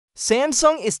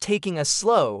Samsung is taking a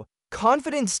slow,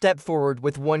 confident step forward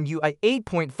with One UI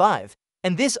 8.5,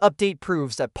 and this update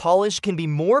proves that polish can be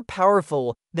more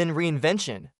powerful than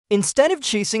reinvention. Instead of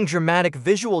chasing dramatic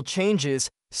visual changes,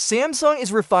 Samsung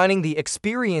is refining the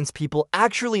experience people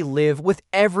actually live with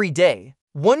every day.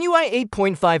 One UI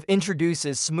 8.5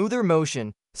 introduces smoother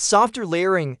motion, softer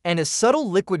layering, and a subtle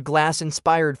liquid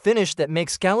glass-inspired finish that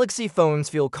makes Galaxy phones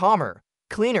feel calmer,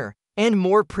 cleaner, and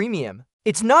more premium.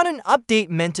 It's not an update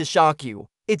meant to shock you,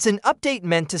 it's an update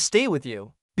meant to stay with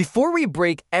you. Before we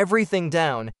break everything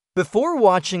down, before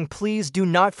watching, please do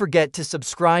not forget to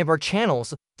subscribe our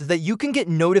channels so that you can get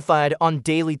notified on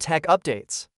daily tech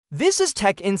updates. This is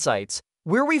Tech Insights,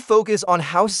 where we focus on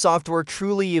how software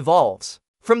truly evolves.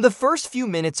 From the first few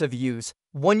minutes of use,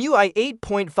 One UI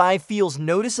 8.5 feels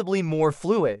noticeably more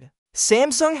fluid.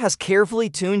 Samsung has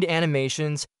carefully tuned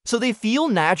animations so they feel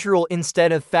natural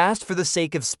instead of fast for the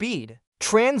sake of speed.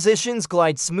 Transitions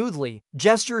glide smoothly,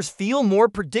 gestures feel more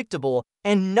predictable,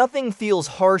 and nothing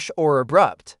feels harsh or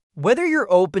abrupt. Whether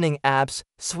you're opening apps,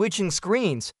 switching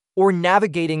screens, or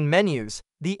navigating menus,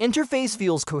 the interface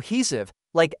feels cohesive,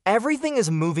 like everything is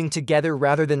moving together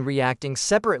rather than reacting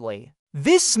separately.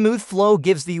 This smooth flow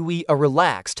gives the UI a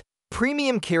relaxed,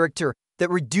 premium character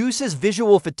that reduces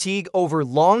visual fatigue over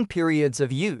long periods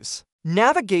of use.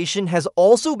 Navigation has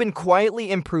also been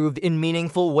quietly improved in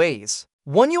meaningful ways.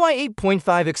 One UI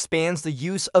 8.5 expands the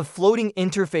use of floating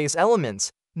interface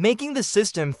elements, making the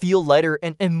system feel lighter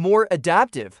and more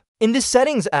adaptive. In the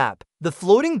Settings app, the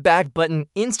floating back button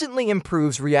instantly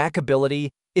improves reactability,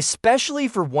 especially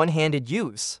for one-handed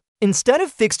use. Instead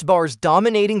of fixed bars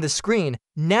dominating the screen,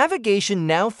 navigation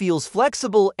now feels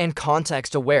flexible and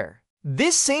context-aware.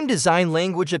 This same design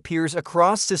language appears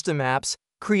across system apps,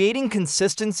 creating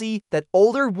consistency that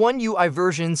older One UI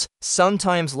versions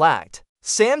sometimes lacked.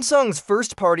 Samsung's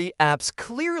first-party apps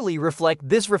clearly reflect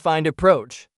this refined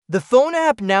approach. The phone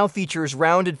app now features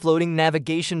rounded floating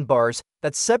navigation bars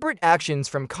that separate actions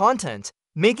from content,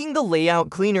 making the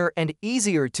layout cleaner and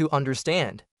easier to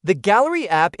understand. The Gallery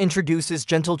app introduces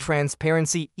gentle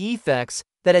transparency effects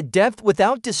that add depth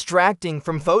without distracting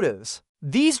from photos.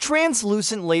 These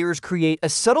translucent layers create a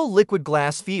subtle liquid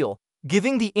glass feel,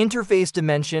 giving the interface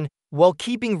dimension while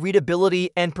keeping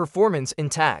readability and performance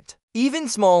intact. Even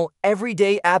small,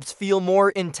 everyday apps feel more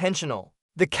intentional.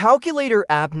 The Calculator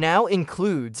app now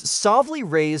includes softly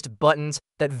raised buttons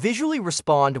that visually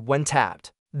respond when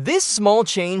tapped. This small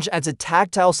change adds a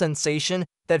tactile sensation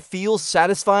that feels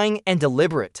satisfying and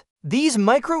deliberate. These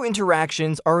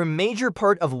micro-interactions are a major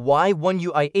part of why One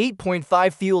UI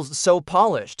 8.5 feels so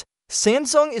polished.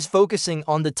 Samsung is focusing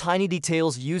on the tiny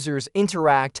details users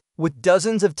interact with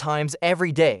dozens of times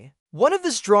every day. One of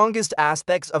the strongest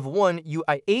aspects of One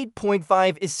UI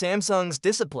 8.5 is Samsung's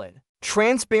discipline.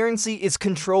 Transparency is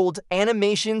controlled,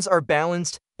 animations are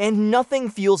balanced, and nothing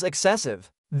feels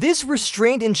excessive. This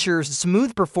restraint ensures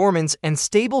smooth performance and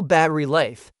stable battery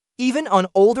life, even on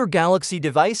older Galaxy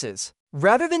devices.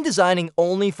 Rather than designing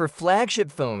only for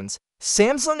flagship phones,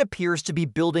 Samsung appears to be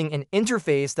building an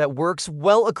interface that works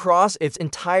well across its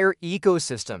entire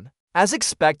ecosystem. As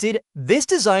expected, this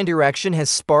design direction has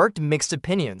sparked mixed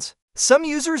opinions. Some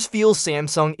users feel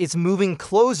Samsung is moving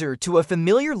closer to a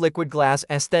familiar liquid glass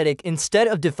aesthetic instead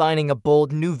of defining a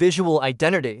bold new visual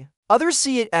identity. Others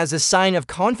see it as a sign of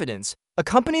confidence, a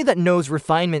company that knows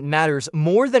refinement matters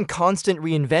more than constant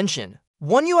reinvention.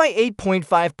 One UI 8.5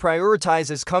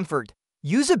 prioritizes comfort,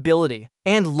 usability,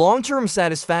 and long-term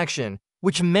satisfaction,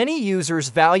 which many users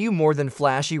value more than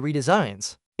flashy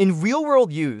redesigns. In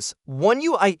real-world use, One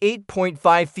UI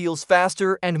 8.5 feels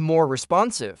faster and more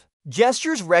responsive.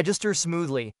 Gestures register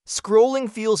smoothly, scrolling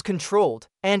feels controlled,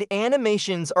 and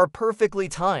animations are perfectly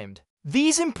timed.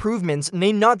 These improvements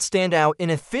may not stand out in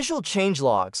official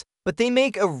changelogs, but they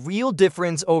make a real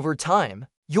difference over time.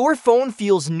 Your phone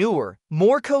feels newer,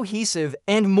 more cohesive,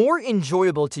 and more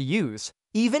enjoyable to use,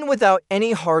 even without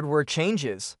any hardware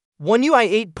changes. One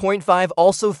UI 8.5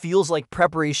 also feels like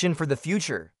preparation for the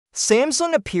future.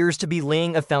 Samsung appears to be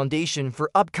laying a foundation for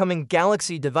upcoming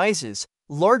Galaxy devices,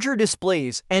 larger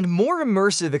displays, and more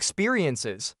immersive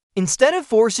experiences. Instead of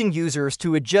forcing users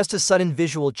to adjust to sudden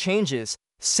visual changes,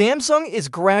 Samsung is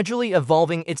gradually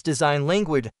evolving its design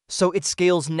language so it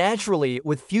scales naturally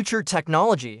with future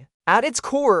technology. At its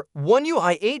core, One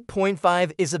UI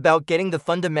 8.5 is about getting the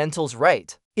fundamentals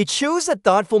right. It shows that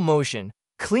thoughtful motion,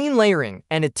 clean layering,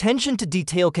 and attention to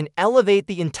detail can elevate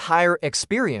the entire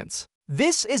experience.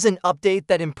 This is an update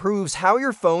that improves how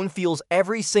your phone feels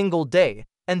every single day,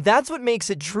 and that's what makes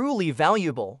it truly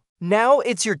valuable. Now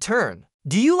it's your turn.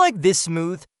 Do you like this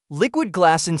smooth, liquid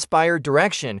glass-inspired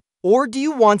direction, or do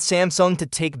you want Samsung to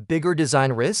take bigger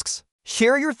design risks?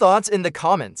 Share your thoughts in the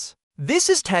comments. This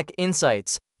is Tech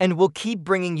Insights, and we'll keep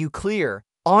bringing you clear,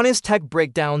 honest tech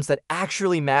breakdowns that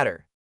actually matter.